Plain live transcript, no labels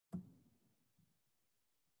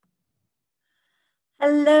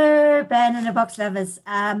Hello, Band in a Box lovers.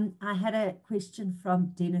 I had a question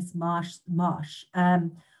from Dennis Marsh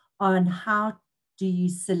on how do you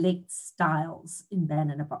select styles in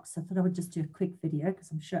Band in a Box. I thought I would just do a quick video because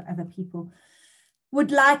I'm sure other people would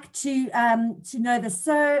like to know this.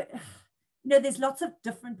 So, there's lots of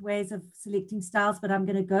different ways of selecting styles, but I'm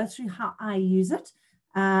going to go through how I use it.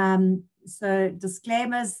 So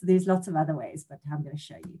disclaimers, there's lots of other ways, but I'm going to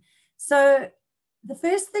show you. So the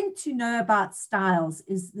first thing to know about styles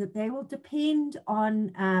is that they will depend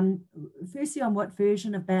on, firstly, on what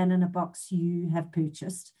version of Band in a Box you have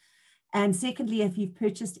purchased. And secondly, if you've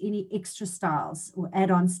purchased any extra styles or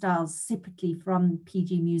add-on styles separately from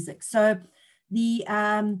PG Music. So the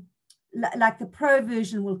like the Pro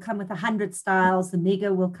version will come with 100 styles, the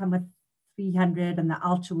Mega will come with 300, and the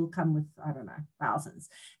Ultra will come with, I don't know, thousands.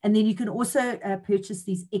 And then you can also purchase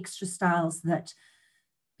these extra styles that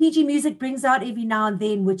PG Music brings out every now and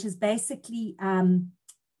then, which is basically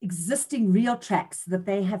existing real tracks that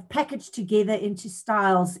they have packaged together into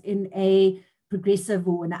styles in a progressive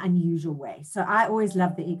or an unusual way. So I always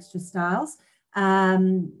love the extra styles,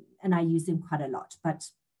 and I use them quite a lot, but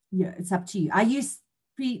it's up to you. I use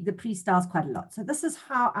the pre-styles quite a lot. So this is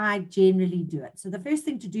how I generally do it. So the first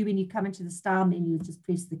thing to do when you come into the style menu is just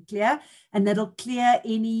press the clear, and that'll clear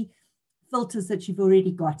any filters that you've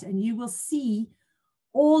already got. And you will see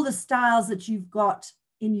all the styles that you've got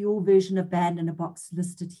in your version of Band in a Box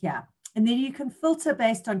listed here. And then you can filter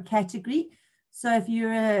based on category. So if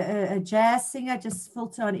you're a jazz singer, just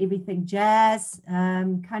filter on everything jazz,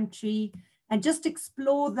 country, and just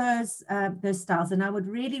explore those styles. And I would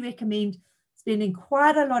really recommend spending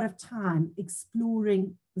quite a lot of time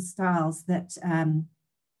exploring the styles that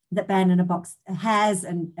that Band in a Box has,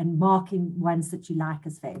 and marking ones that you like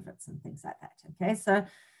as favorites and things like that. Okay, so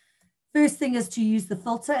first thing is to use the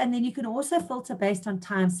filter, and then you can also filter based on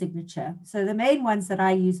time signature. So the main ones that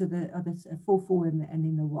I use are the 4/4 and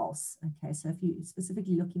then the waltz. Okay, so if you're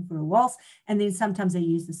specifically looking for a waltz, and then sometimes I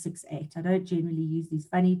use the 6/8. I don't generally use these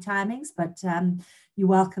funny timings, but you're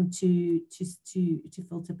welcome to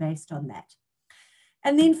filter based on that.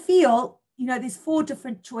 And then feel, there's 4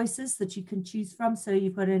 different choices that you can choose from. So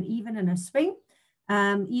you've got an even and a swing.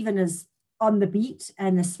 Even is on the beat,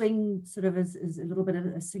 and the swing sort of is a little bit of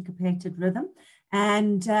a syncopated rhythm.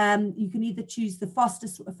 And you can either choose the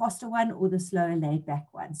faster one or the slower laid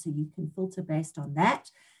back one. So you can filter based on that.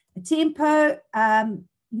 A tempo,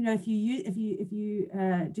 if you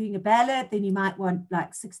doing a ballad, then you might want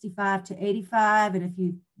like 65 to 85. And if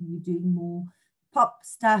you're doing more pop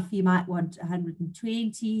stuff, you might want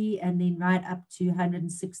 120, and then right up to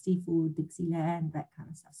 160 for Dixieland, that kind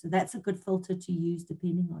of stuff. So that's a good filter to use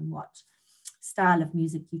depending on what style of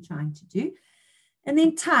music you're trying to do. And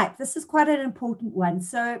then type, this is quite an important one.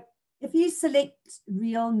 So if you select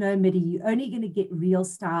real no MIDI, you're only going to get real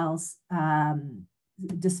styles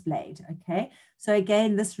displayed. Okay, so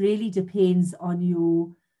again, this really depends on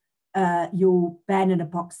your Band in a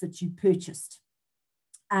Box that you purchased.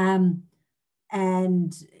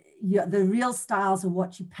 And the real styles are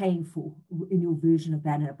what you're paying for in your version of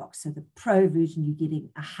Band in a Box. So the Pro version, you're getting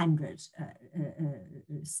 100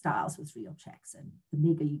 styles with real tracks, and the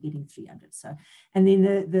Mega, you're getting 300. So, and then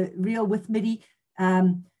the real with MIDI,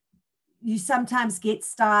 you sometimes get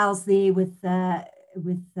styles there with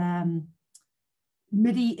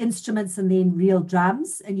MIDI instruments and then real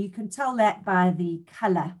drums, and you can tell that by the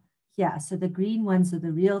color. Yeah, so the green ones are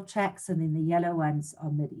the real tracks, and then the yellow ones are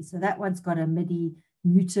MIDI. So that one's got a MIDI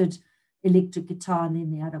muted electric guitar, and then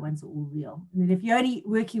the other ones are all real. And then if you're only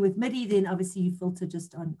working with MIDI, then obviously you filter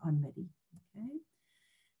just on MIDI. Okay.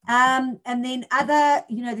 And then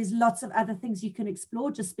there's lots of other things you can explore.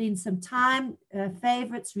 Just spend some time.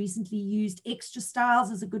 Favorites, recently used extra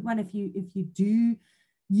styles is a good one. If you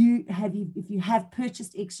have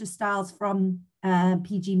purchased extra styles from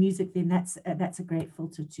PG Music, then that's a great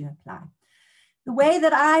filter to apply. The way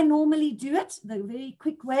that I normally do it, the very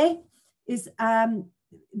quick way, is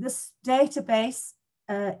this database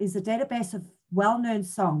is a database of well-known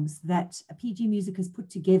songs that PG Music has put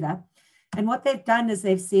together. And what they've done is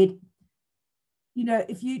they've said,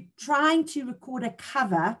 if you're trying to record a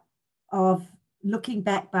cover of Looking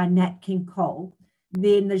Back by Nat King Cole,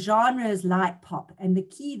 then the genre is light pop, and the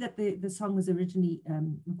key that the song was originally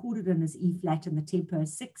recorded in is E flat, and the tempo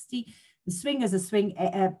is 60. The swing is a swing,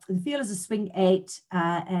 the feel is a swing 8,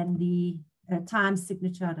 and the time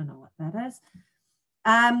signature, I don't know what that is.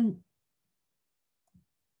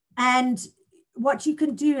 And what you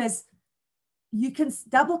can do is you can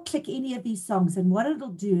double click any of these songs, and what it'll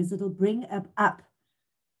do is it'll bring up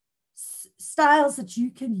styles that you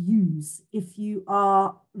can use if you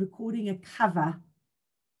are recording a cover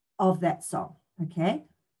of that song. okay?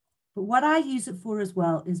 But what I use it for as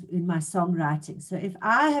well is in my songwriting. So if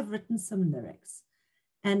I have written some lyrics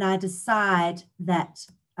and I decide that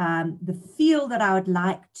the feel that I would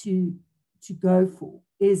like to go for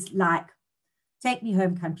is like Take Me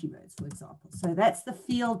Home Country Roads, for example. So that's the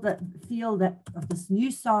feel that of this new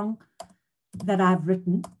song that I've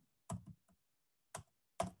written.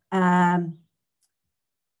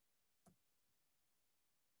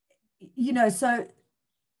 You know, so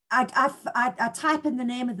I type in the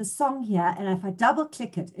name of the song here, and if I double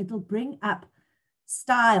click it, it'll bring up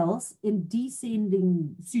styles in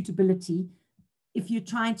descending suitability if you're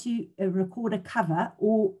trying to record a cover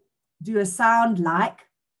or do a sound like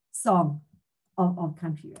song of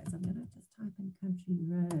Country Roads. I'm going to just type in Country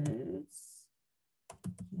Roads.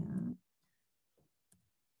 Yeah.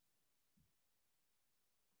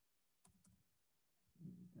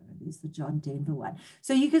 There's the John Denver one.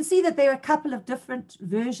 So you can see that there are a couple of different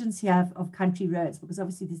versions here of Country Roads, because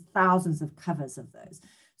obviously there's thousands of covers of those.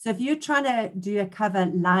 So if you're trying to do a cover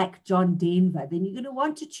like John Denver, then you're going to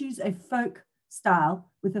want to choose a folk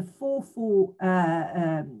style with a 4/4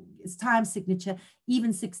 time signature,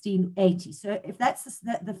 even 1680. So if that's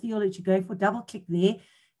the feel that you go for, double click there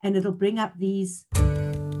and it'll bring up these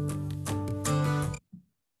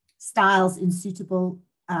styles in suitable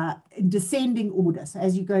in descending order. So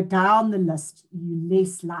as you go down the list, you're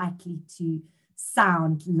less likely to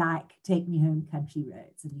sound like Take Me Home Country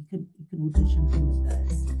Roads. And you can audition all of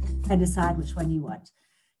those and decide which one you want.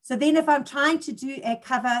 So then if I'm trying to do a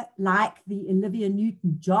cover like the Olivia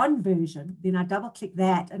Newton-John version, then I double click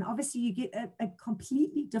that. And obviously you get a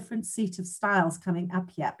completely different set of styles coming up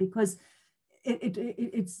here because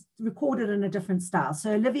it's recorded in a different style.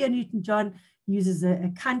 So Olivia Newton-John uses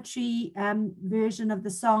a country version of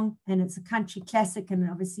the song, and it's a country classic, and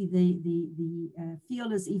obviously the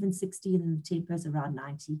feel is even 16 and the tempo is around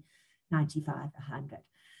 90, 95, 100.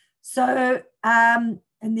 So, and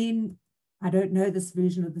then I don't know this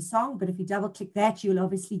version of the song, but if you double click that, you'll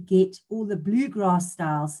obviously get all the bluegrass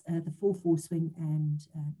styles, the 4/4 swing and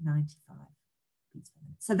 95 beats per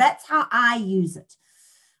minute. So that's how I use it.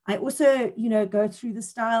 I also, go through the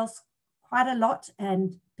styles quite a lot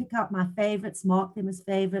and pick out my favorites, mark them as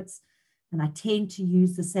favorites. And I tend to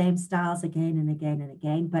use the same styles again and again and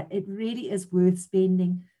again, but it really is worth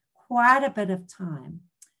spending quite a bit of time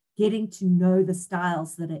getting to know the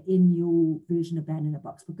styles that are in your version of Band in a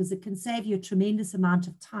Box, because it can save you a tremendous amount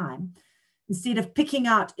of time instead of picking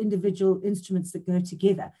out individual instruments that go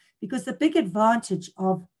together. Because the big advantage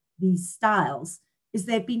of these styles is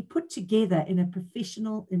they've been put together in a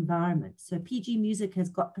professional environment. So PG Music has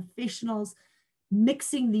got professionals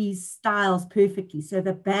mixing these styles perfectly. So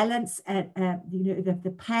the balance,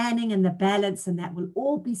 the panning and the balance, and that will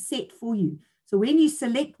all be set for you. So when you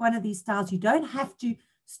select one of these styles, you don't have to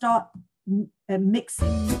start mixing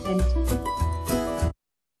and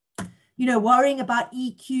worrying about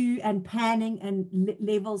EQ and panning and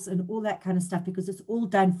levels and all that kind of stuff, because it's all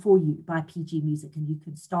done for you by PG Music, and you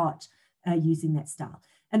can start using that style.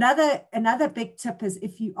 Another big tip is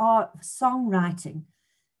if you are songwriting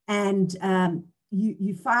and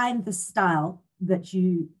you find the style that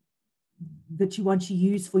you want to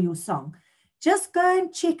use for your song, just go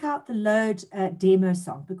and check out the Load demo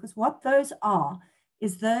song, because what those are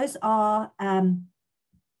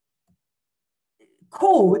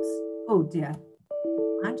chords. Oh dear,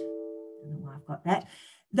 I don't know why I've got that.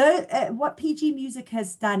 Though what PG Music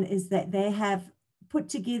has done is that they have put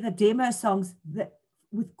together demo songs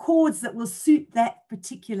with chords that will suit that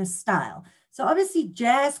particular style. So obviously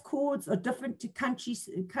jazz chords are different to country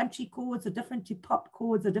chords, are different to pop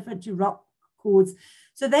chords, are different to rock chords.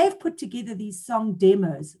 So they've put together these song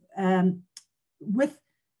demos with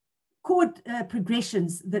chord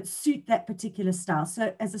progressions that suit that particular style.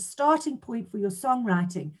 So as a starting point for your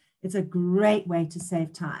songwriting, it's a great way to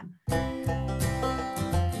save time.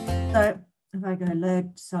 So if I go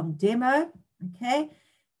Load song demo, okay,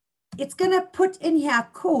 it's going to put in here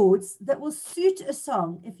chords that will suit a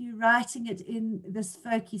song if you're writing it in this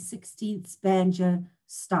folky 16th banjo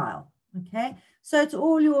style. Okay, so it's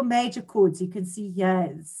all your major chords. You can see here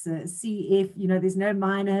it's C, F, there's no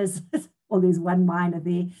minors, or there's one minor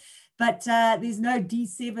there, but there's no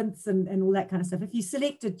D7ths and all that kind of stuff. If you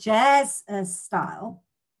select a jazz style,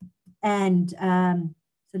 and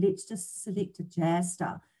so let's just select a jazz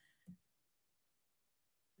style.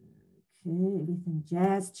 Okay, everything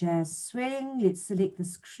jazz swing. Let's select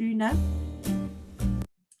this crooner.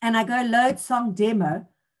 And I go Load song demo.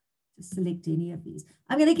 Just select any of these.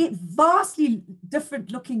 I'm going to get vastly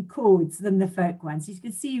different looking chords than the folk ones. You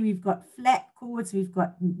can see we've got flat chords, we've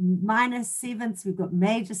got minor sevenths, we've got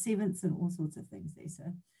major sevenths, and all sorts of things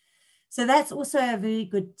there. So that's also a very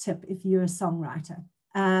good tip if you're a songwriter,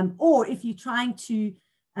 or if you're trying to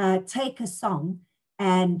take a song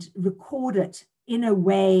and record it in a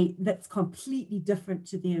way that's completely different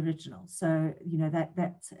to the original. So, you know,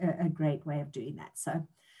 that's a great way of doing that. So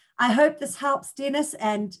I hope this helps, Dennis,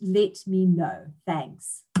 and let me know.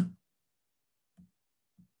 Thanks.